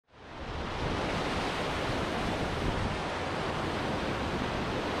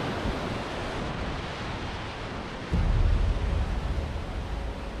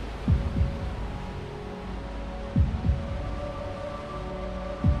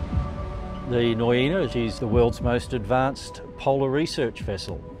The Nuyina is the world's most advanced polar research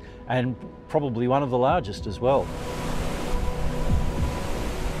vessel and probably one of the largest as well.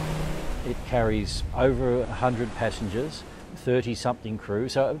 It carries over 100 passengers, 30-something crew,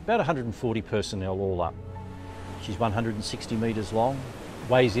 so about 140 personnel all up. She's 160 metres long,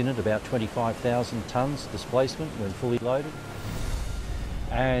 weighs in at about 25,000 tonnes displacement when fully loaded,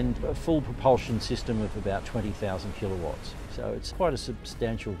 and a full propulsion system of about 20,000 kilowatts. So it's quite a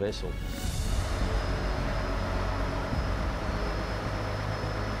substantial vessel.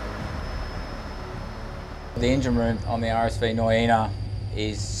 The engine room on the RSV Nuyina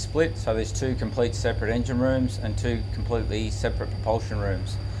is split, so there's two complete separate engine rooms and two completely separate propulsion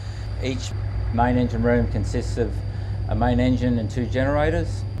rooms. Each main engine room consists of a main engine and two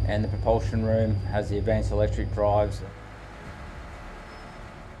generators, and the propulsion room has the advanced electric drives.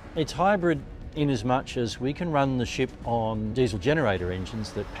 It's hybrid in as much as we can run the ship on diesel generator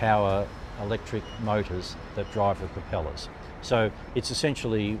engines that power electric motors that drive the propellers. So it's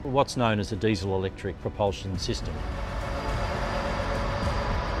essentially what's known as a diesel-electric propulsion system.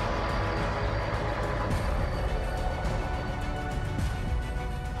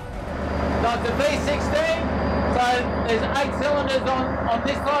 So it's a V16, so there's 8 cylinders on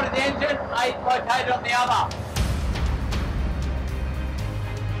this side of the engine, 8 located on the other.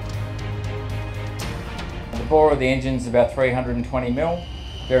 The bore of the engine is about 320mm,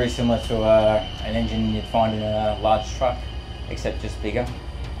 very similar to an engine you'd find in a large truck, except just bigger,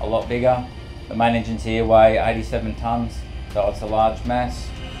 a lot bigger. The main engines here weigh 87 tonnes, so it's a large mass.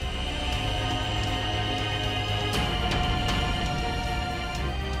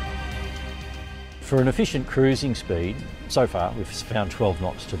 For an efficient cruising speed, so far we've found 12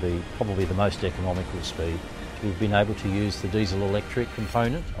 knots to be probably the most economical speed. We've been able to use the diesel-electric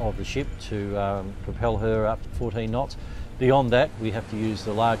component of the ship to propel her up to 14 knots. Beyond that, we have to use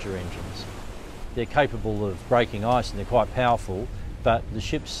the larger engines. They're capable of breaking ice and they're quite powerful, but the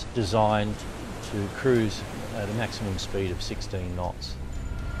ship's designed to cruise at a maximum speed of 16 knots.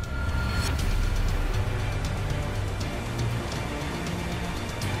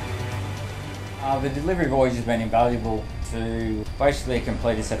 The delivery voyage has been invaluable to basically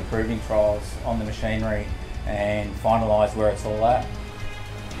complete a set of proving trials on the machinery and finalise where it's all at.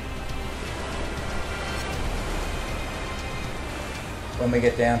 When we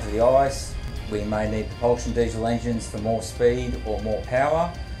get down to the ice, we may need propulsion diesel engines for more speed or more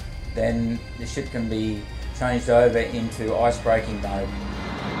power. Then the ship can be changed over into icebreaking mode.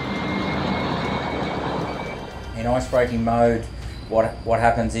 In icebreaking mode, what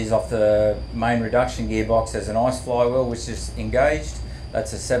happens is off the main reduction gearbox there's an ice flywheel which is engaged.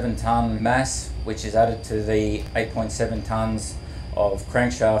 That's a 7-tonne mass which is added to the 8.7 tonnes of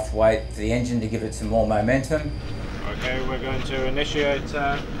crankshaft weight for the engine to give it some more momentum. Okay, we're going to initiate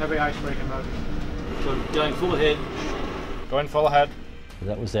heavy icebreaker mode. So going full ahead. Going full ahead.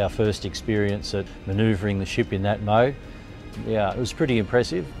 That was our first experience at manoeuvring the ship in that mode. Yeah, it was pretty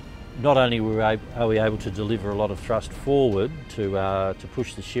impressive. Not only are we able to deliver a lot of thrust forward to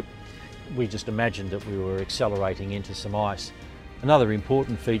push the ship, we just imagined that we were accelerating into some ice. Another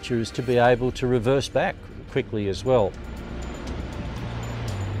important feature is to be able to reverse back quickly as well.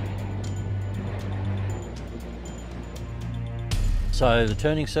 So the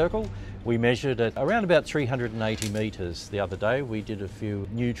turning circle, we measured at around about 380 metres the other day. We did a few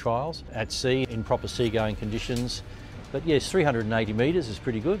new trials at sea in proper seagoing conditions. But yes, 380 metres is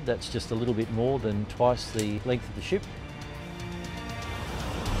pretty good. That's just a little bit more than twice the length of the ship.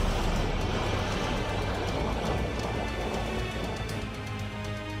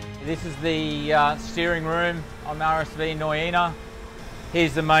 This is the steering room on the RSV Nuyina.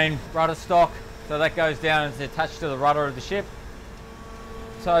 Here's the main rudder stock, so that goes down and is attached to the rudder of the ship.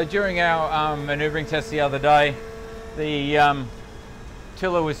 So during our manoeuvring test the other day, the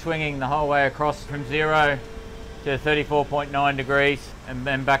tiller was swinging the whole way across from 0 to 34.9 degrees and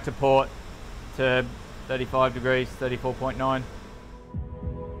then back to port to 35 degrees, 34.9.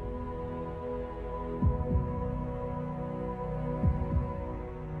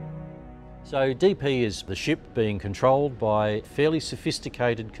 So DP is the ship being controlled by a fairly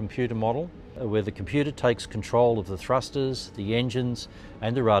sophisticated computer model where the computer takes control of the thrusters, the engines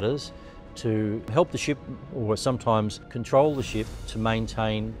and the rudders to help the ship, or sometimes control the ship, to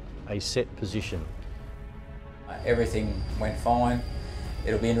maintain a set position. Everything went fine.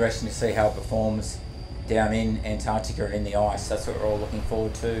 It'll be interesting to see how it performs down in Antarctica and in the ice. That's what we're all looking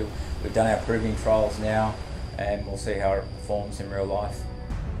forward to. We've done our proving trials now and we'll see how it performs in real life.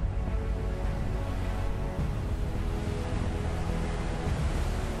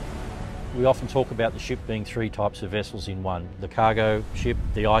 We often talk about the ship being three types of vessels in one: the cargo ship,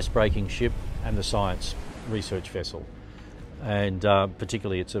 the ice-breaking ship, and the science research vessel. And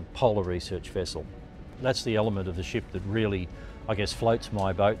particularly it's a polar research vessel. That's the element of the ship that really, I guess, floats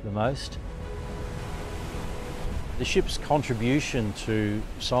my boat the most. The ship's contribution to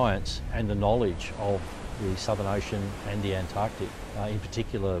science and the knowledge of the Southern Ocean and the Antarctic, in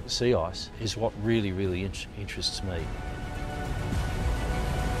particular sea ice, is what really interests me.